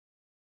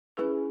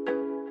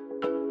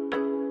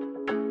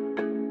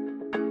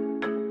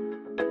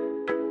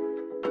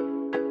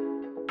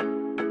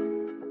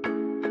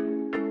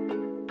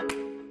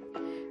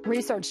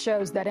Research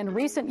shows that in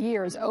recent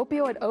years,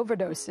 opioid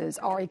overdoses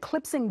are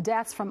eclipsing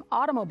deaths from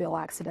automobile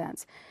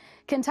accidents.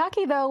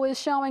 Kentucky, though, is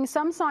showing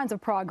some signs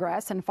of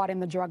progress in fighting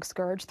the drug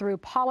scourge through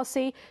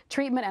policy,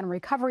 treatment and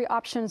recovery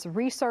options,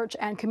 research,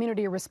 and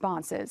community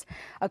responses.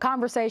 A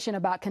conversation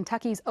about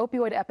Kentucky's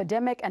opioid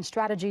epidemic and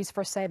strategies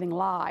for saving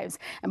lives.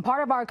 And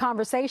part of our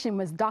conversation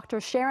was Dr.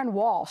 Sharon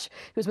Walsh,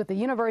 who's with the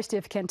University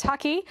of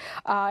Kentucky,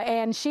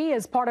 and she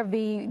is part of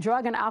the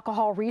Drug and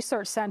Alcohol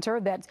Research Center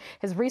that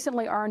has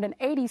recently earned an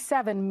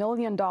 $87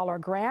 million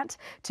grant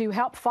to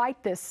help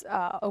fight this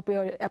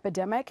opioid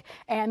epidemic,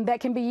 and that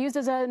can be used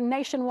as a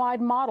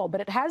nationwide model, but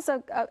it has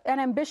an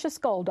ambitious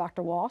goal.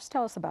 Dr. Walsh,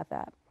 tell us about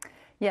that.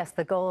 Yes,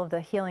 the goal of the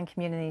Healing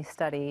Community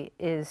Study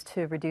is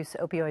to reduce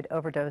opioid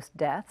overdose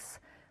deaths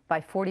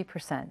by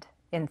 40%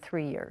 in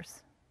 3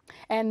 years.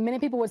 And many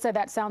people would say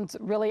that sounds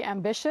really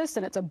ambitious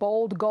and it's a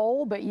bold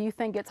goal, but you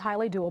think it's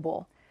highly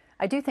doable.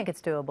 I do think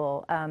it's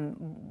doable.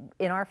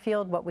 In our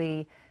field, what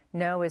we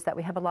know is that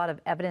we have a lot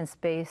of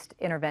evidence-based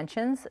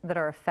interventions that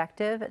are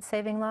effective at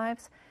saving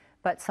lives,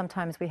 but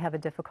sometimes we have a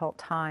difficult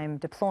time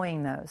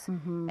deploying those.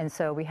 And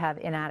so we have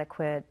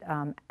inadequate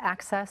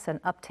access and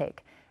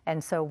uptake.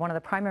 And so one of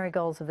the primary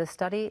goals of this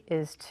study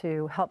is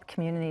to help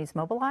communities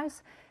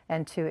mobilize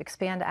and to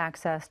expand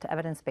access to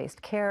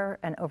evidence-based care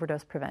and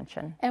overdose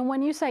prevention. And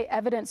when you say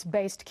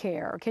evidence-based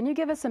care, can you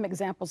give us some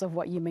examples of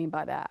what you mean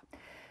by that?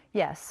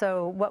 Yes,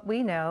 so what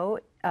we know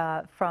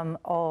from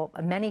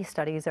many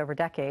studies over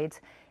decades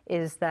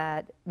is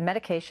that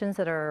medications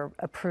that are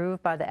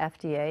approved by the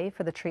FDA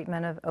for the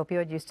treatment of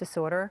opioid use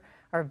disorder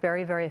are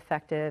very, very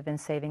effective in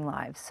saving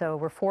lives. So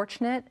we're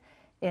fortunate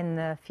in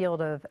the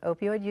field of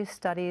opioid use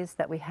studies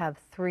that we have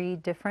 3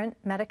 different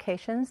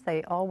medications.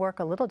 They all work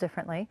a little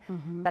differently,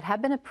 that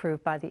have been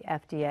approved by the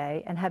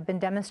FDA and have been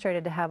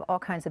demonstrated to have all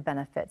kinds of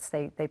benefits.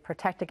 They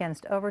protect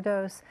against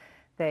overdose,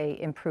 they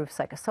improve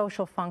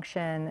psychosocial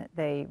function,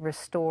 they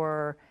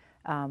restore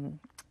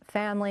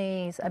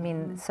families. I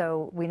mean,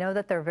 so we know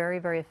that they're very,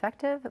 very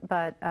effective,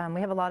 but we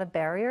have a lot of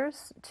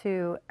barriers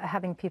to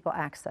having people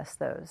access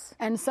those.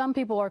 And some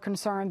people are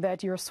concerned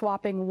that you're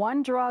swapping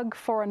one drug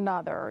for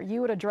another.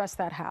 You would address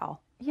that how?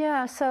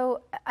 Yeah,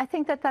 so I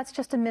think that that's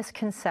just a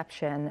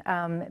misconception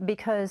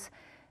because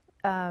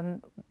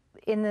in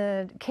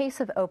the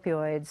case of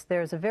opioids,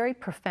 there's a very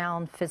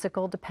profound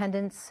physical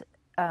dependence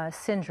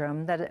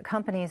syndrome that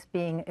accompanies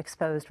being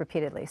exposed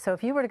repeatedly. So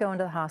if you were to go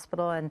into the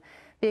hospital and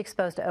be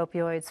exposed to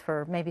opioids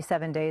for maybe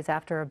 7 days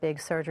after a big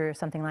surgery or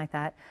something like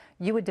that,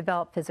 you would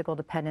develop physical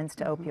dependence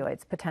to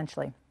opioids,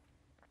 potentially.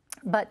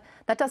 But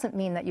that doesn't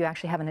mean that you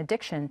actually have an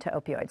addiction to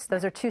opioids.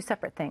 Those are 2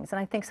 separate things. And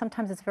I think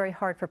sometimes it's very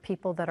hard for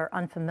people that are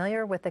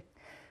unfamiliar with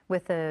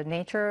the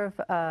nature of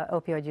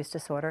opioid use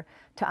disorder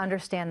to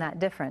understand that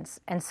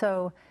difference. And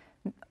so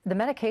the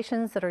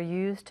medications that are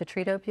used to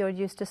treat opioid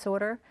use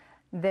disorder,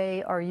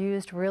 they are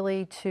used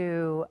really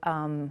to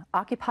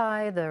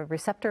occupy the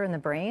receptor in the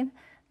brain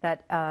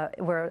that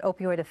where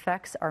opioid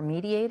effects are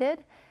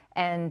mediated,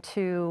 and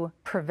to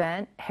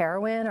prevent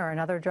heroin or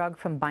another drug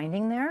from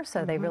binding there.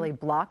 So they really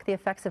block the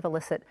effects of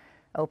illicit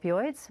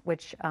opioids,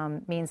 which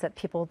means that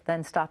people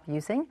then stop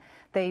using.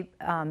 They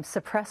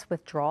suppress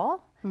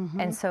withdrawal.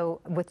 And so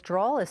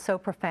withdrawal is so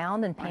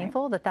profound and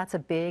painful that that's a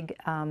big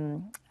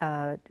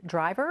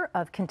driver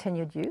of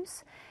continued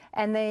use.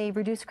 And they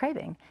reduce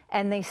craving.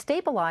 And they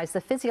stabilize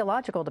the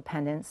physiological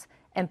dependence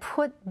and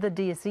put the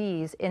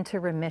disease into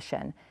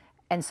remission.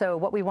 And so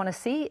what we want to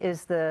see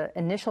is the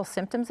initial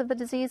symptoms of the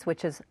disease,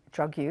 which is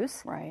drug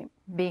use,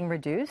 being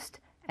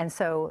reduced. And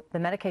so the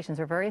medications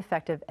are very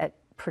effective at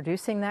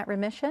producing that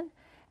remission.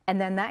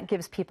 And then that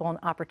gives people an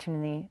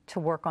opportunity to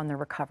work on their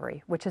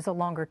recovery, which is a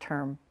longer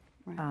term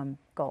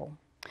goal.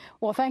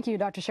 Well, thank you,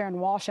 Dr. Sharon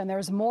Walsh, and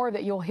there's more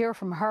that you'll hear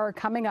from her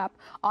coming up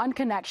on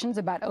Connections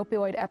about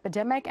opioid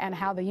epidemic and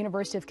how the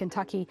University of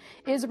Kentucky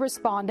is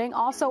responding.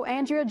 Also,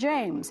 Andrea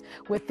James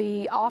with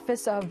the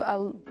Office of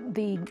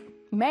the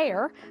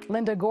Mayor,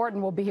 Linda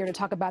Gorton, will be here to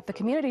talk about the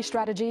community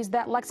strategies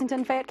that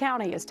Lexington Fayette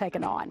County is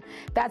taking on.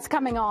 That's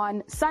coming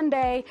on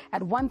Sunday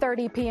at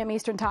 1:30 p.m.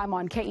 Eastern Time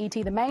on KET,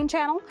 the main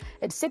channel,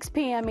 at 6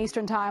 p.m.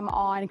 Eastern Time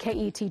on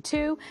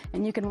KET2,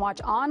 and you can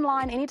watch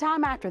online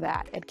anytime after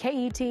that at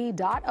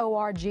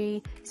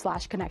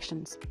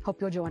ket.org/connections. Hope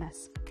you'll join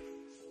us.